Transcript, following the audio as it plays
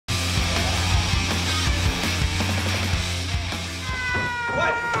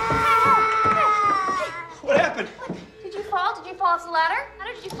across the ladder?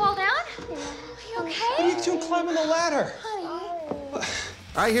 How did you fall down? Are you okay? What are you doing climbing the ladder? Honey.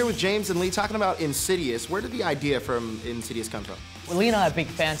 All right, here with James and Leigh talking about Insidious. Where did the idea from Insidious come from? Well, Leigh and I are big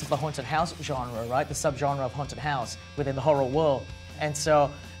fans of the haunted house genre, right? The subgenre of haunted house within the horror world. And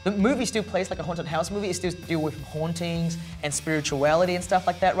so the movie still plays like a haunted house movie. It still deals with hauntings and spirituality and stuff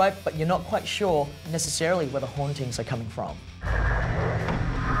like that, right? But you're not quite sure necessarily where the hauntings are coming from.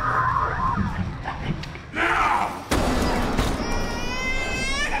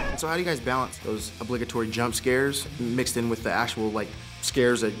 So how do you guys balance those obligatory jump scares mixed in with the actual, like,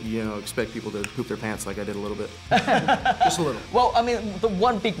 scares that, you know, expect people to poop their pants like I did a little bit? Just a little. Well, I mean, the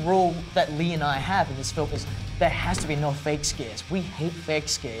one big rule that Leigh and I have in this film is there has to be no fake scares. We hate fake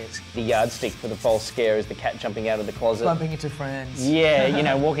scares. The yardstick for the false scare is the cat jumping out of the closet. Bumping into friends. Yeah, you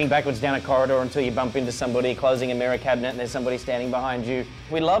know, walking backwards down a corridor until you bump into somebody, closing a mirror cabinet and there's somebody standing behind you.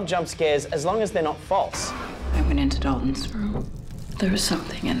 We love jump scares as long as they're not false. I went into Dalton's room. There was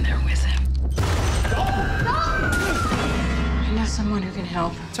something in there with him. I know someone who can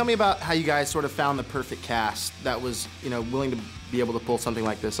help. Tell me about how you guys sort of found the perfect cast that was, you know, willing to be able to pull something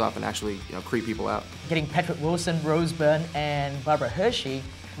like this off and actually, you know, creep people out. Getting Patrick Wilson, Rose Byrne, and Barbara Hershey,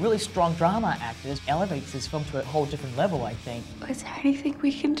 really strong drama actors, elevates this film to a whole different level, I think. Is there anything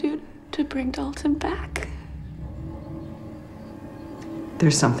we can do to bring Dalton back?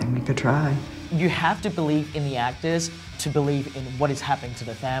 There's something we could try. You have to believe in the actors to believe in what is happening to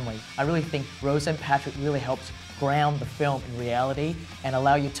the family. I really think Rose and Patrick really helped ground the film in reality and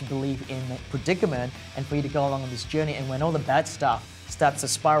allow you to believe in the predicament and for you to go along on this journey. And when all the bad stuff starts to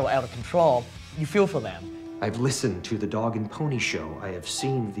spiral out of control, you feel for them. I've listened to the Dog and Pony Show. I have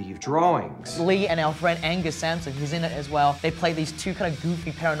seen the drawings. Leigh and our friend Angus Sampson, who's in it as well, they play these two kind of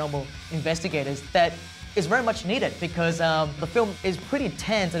goofy paranormal investigators that is very much needed because the film is pretty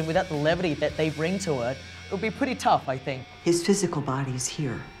tense, and without the levity that they bring to it, it would be pretty tough, I think. His physical body is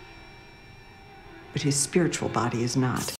here, but his spiritual body is not.